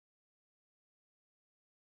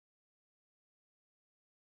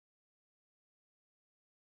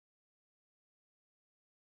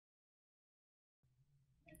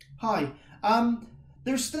Hi.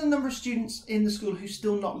 There are still a number of students in the school who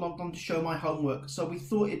still not logged on to show my homework, so we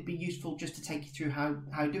thought it'd be useful just to take you through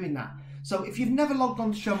how doing that. So if you've never logged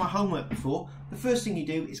on to show my homework before, the first thing you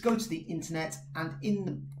do is go to the internet and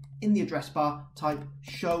in the address bar type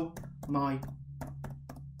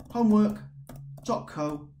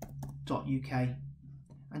showmyhomework.co.uk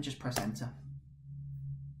and just press enter.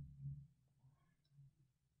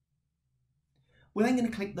 We're then going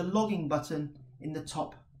to click the login button in the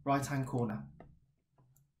top right hand corner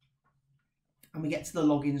and we get to the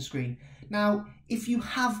login screen. Now if you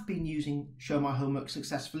have been using Show My Homework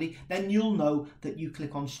successfully, then you'll know that you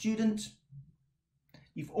click on student,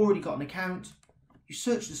 you've already got an account, you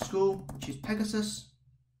search the school, which is Pegasus,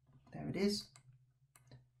 there it is,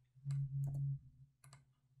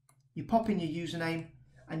 you pop in your username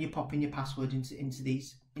and you pop in your password into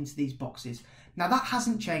these boxes. Now that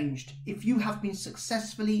hasn't changed. If you have been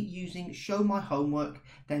successfully using Show My Homework,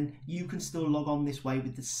 then you can still log on this way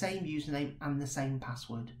with the same username and the same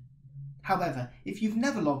password. However, if you've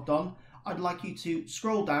never logged on, I'd like you to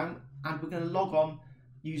scroll down and we're going to log on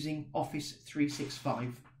using Office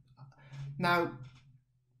 365. Now,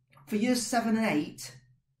 for years 7 and 8,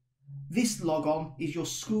 this logon is your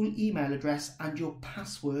school email address and your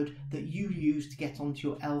password that you use to get onto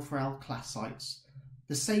your L4L class sites.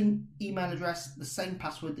 The same email address, the same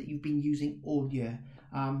password that you've been using all year.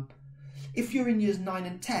 If you're in years 9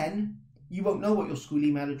 and 10, you won't know what your school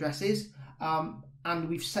email address is, and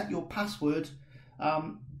we've set your password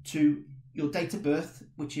to your date of birth,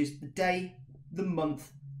 which is the day, the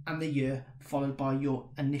month and the year, followed by your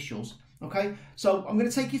initials. Okay, so I'm going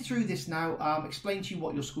to take you through this now, explain to you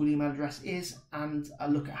what your school email address is and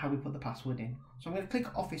look at how we put the password in. So I'm going to click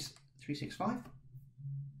Office 365.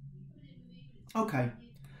 Okay,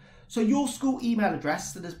 so your school email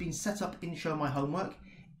address that has been set up in Show My Homework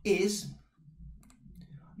is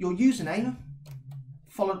your username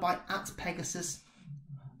followed by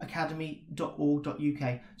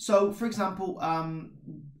 @pegasusacademy.org.uk. So for example,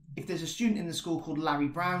 if there's a student in the school called Larry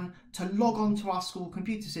Brown, to log on to our school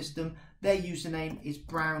computer system, their username is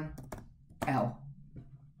Brown L.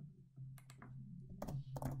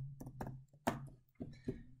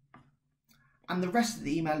 And the rest of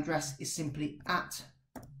the email address is simply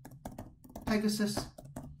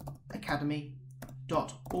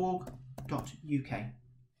 @pegasusacademy.org.uk.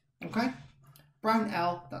 Okay? Brown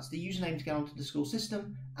L, that's the username to get onto the school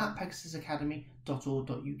system,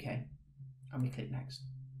 @pegasusacademy.org.uk. And we click next.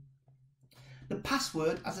 The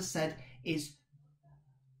password, as I said, is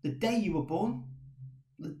the day you were born,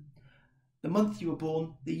 the month you were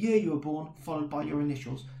born, the year you were born, followed by your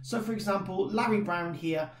initials. So for example, Larry Brown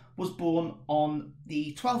here was born on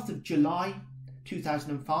the 12th of July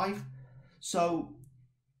 2005. So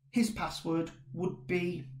his password would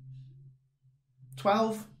be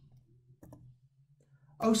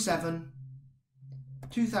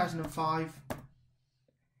 12/07/2005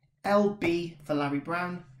 LB for Larry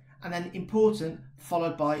Brown, and then important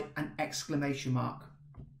followed by an exclamation mark,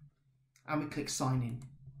 and we click sign in.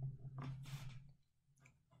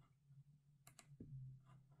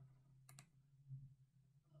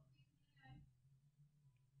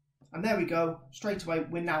 And there we go, straight away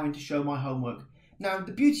we're now into Show My Homework. Now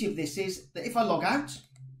the beauty of this is that if I log out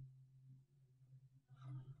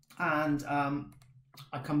and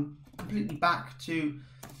I come completely back to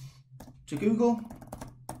Google,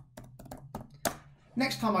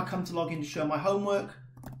 next time I come to log in to Show My Homework,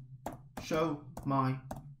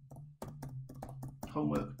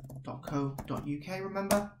 showmyhomework.co.uk,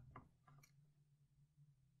 remember?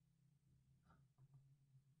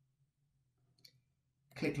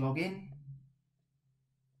 Click login.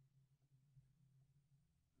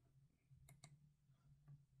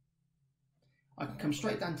 I can come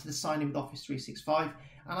straight down to the sign in with Office 365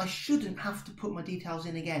 and I shouldn't have to put my details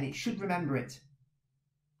in again. It should remember it.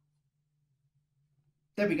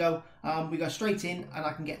 There we go. We go straight in and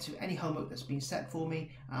I can get to any homework that's been set for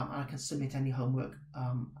me, and I can submit any homework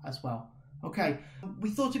as well. Okay,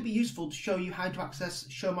 we thought it'd be useful to show you how to access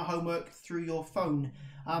Show My Homework through your phone.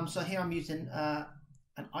 So here I'm using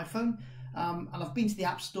an iPhone, and I've been to the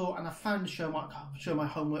App Store and I've found the Show My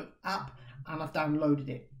Homework app and I've downloaded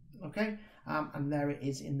it. Okay, and there it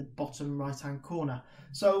is in the bottom right hand corner.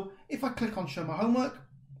 So if I click on Show My Homework,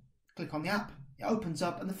 click on the app, it opens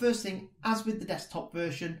up, and the first thing, as with the desktop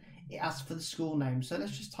version, it asks for the school name. So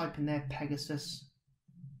let's just type in there Pegasus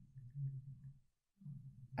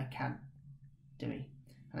Academy, and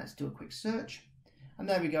let's do a quick search, and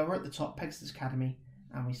there we go, we're at the top, Pegasus Academy,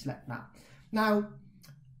 and we select that. Now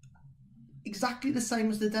exactly the same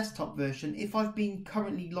as the desktop version, if I've been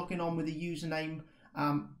currently logging on with a username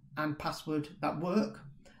and password that work,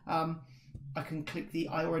 I can click the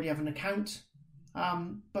I already have an account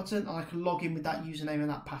button, and I can log in with that username and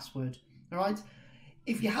that password. All right.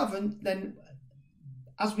 If you haven't, then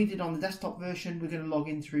as we did on the desktop version, we're going to log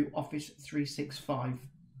in through Office 365.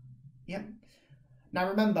 Yep. Now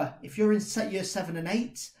remember, if you're in year 7 and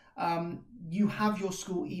 8, you have your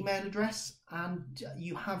school email address and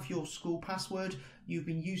you have your school password. You've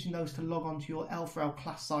been using those to log on to your L4L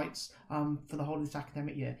class sites for the whole of this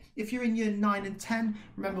academic year. If you're in year 9 and 10,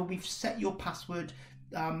 remember we've set your password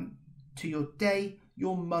to your day,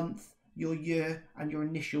 your month, your year, and your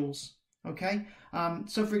initials. Okay,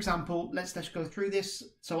 so for example, let's go through this.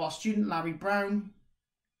 So our student Larry Brown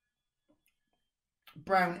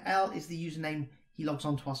L is the username he logs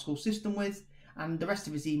onto our school system with, and the rest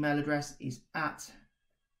of his email address is at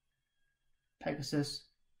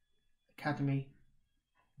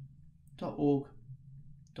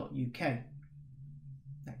pegasusacademy.org.uk.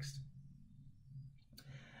 Next.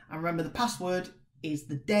 And remember, the password is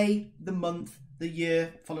the day, the month, the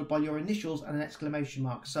year, followed by your initials and an exclamation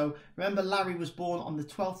mark. So remember, Larry was born on the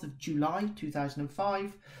 12th of July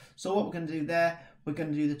 2005. So what we're going to do there, we're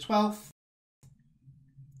going to do the 12th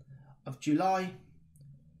of July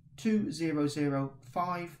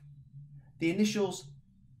 2005, the initials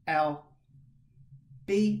LB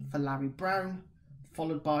for Larry Brown,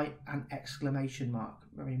 followed by an exclamation mark.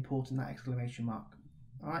 Very important, that exclamation mark.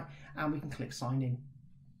 All right, and we can click sign in.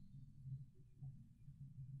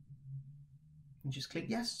 And just click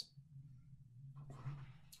yes.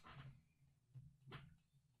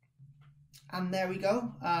 And there we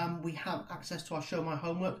go. We have access to our Show My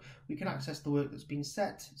Homework. We can access the work that's been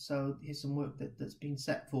set. So here's some work that's been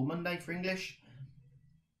set for Monday for English.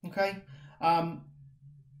 Okay. There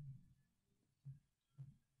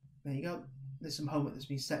you go. There's some homework that's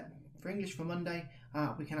been set for English for Monday.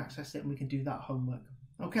 We can access it and we can do that homework.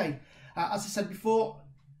 Okay. As I said before,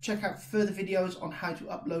 check out further videos on how to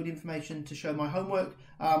upload information to Show My Homework.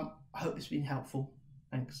 I hope it's been helpful.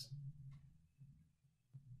 Thanks.